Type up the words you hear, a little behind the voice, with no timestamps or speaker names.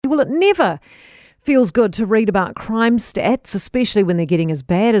Well, it never feels good to read about crime stats, especially when they're getting as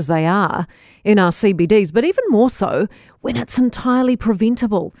bad as they are in our CBDs, but even more so when it's entirely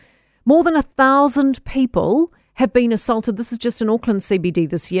preventable. More than 1,000 people have been assaulted. This is just in Auckland CBD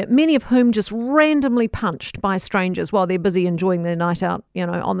this year, many of whom just randomly punched by strangers while they're busy enjoying their night out,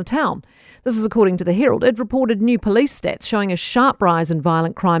 on the town. This is according to the Herald. It reported new police stats showing a sharp rise in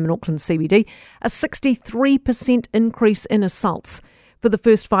violent crime in Auckland CBD, a 63% increase in assaults for the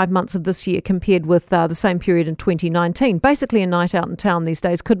first 5 months of this year compared with the same period in 2019. Basically, a night out in town these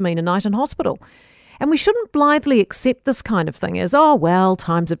days could mean a night in hospital. And we shouldn't blithely accept this kind of thing as,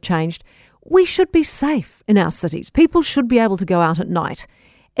 times have changed. We should be safe in our cities. People should be able to go out at night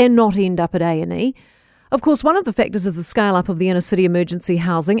and not end up at A&E. Of course, one of the factors is the scale-up of the inner-city emergency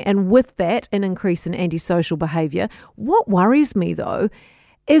housing, and with that, an increase in antisocial behaviour. What worries me, though,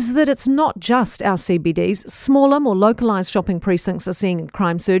 is that it's not just our CBDs. Smaller, more localised shopping precincts are seeing a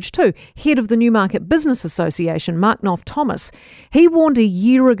crime surge too. Head of the Newmarket Business Association, Mark Knopf-Thomas, he warned a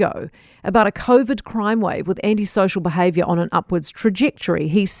year ago about a COVID crime wave with antisocial behaviour on an upwards trajectory.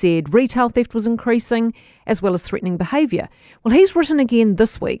 He said retail theft was increasing as well as threatening behaviour. Well, he's written again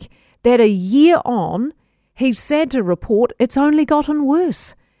this week that a year on, he's sad to report it's only gotten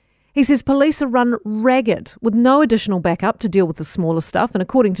worse. He says police are run ragged with no additional backup to deal with the smaller stuff. And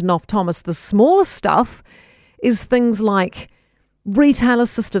according to Knopf-Thomas, the smaller stuff is things like retail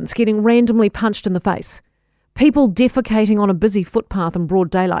assistants getting randomly punched in the face, people defecating on a busy footpath in broad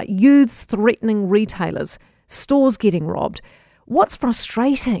daylight, youths threatening retailers, stores getting robbed. What's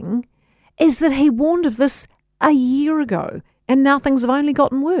frustrating is that he warned of this a year ago and now things have only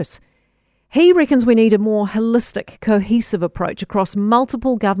gotten worse. He reckons we need a more holistic, cohesive approach across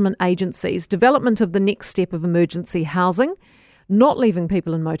multiple government agencies, development of the next step of emergency housing, not leaving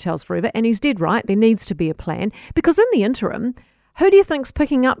people in motels forever. And he's dead right, there needs to be a plan. Because in the interim, who do you think's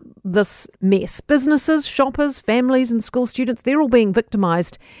picking up this mess? Businesses, shoppers, families and school students, they're all being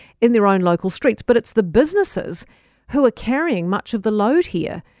victimised in their own local streets. But it's the businesses who are carrying much of the load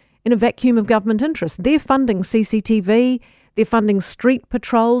here in a vacuum of government interest. They're funding CCTV, they're funding street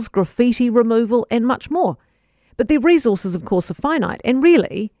patrols, graffiti removal and much more. But their resources, of course, are finite. And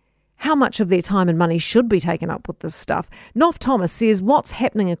really, how much of their time and money should be taken up with this stuff? Knopf-Thomas says what's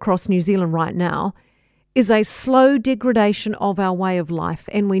happening across New Zealand right now is a slow degradation of our way of life,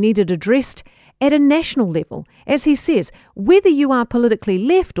 and we need it addressed at a national level. As he says, whether you are politically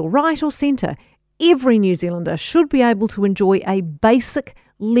left or right or centre, every New Zealander should be able to enjoy a basic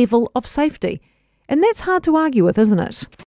level of safety. And that's hard to argue with, isn't it?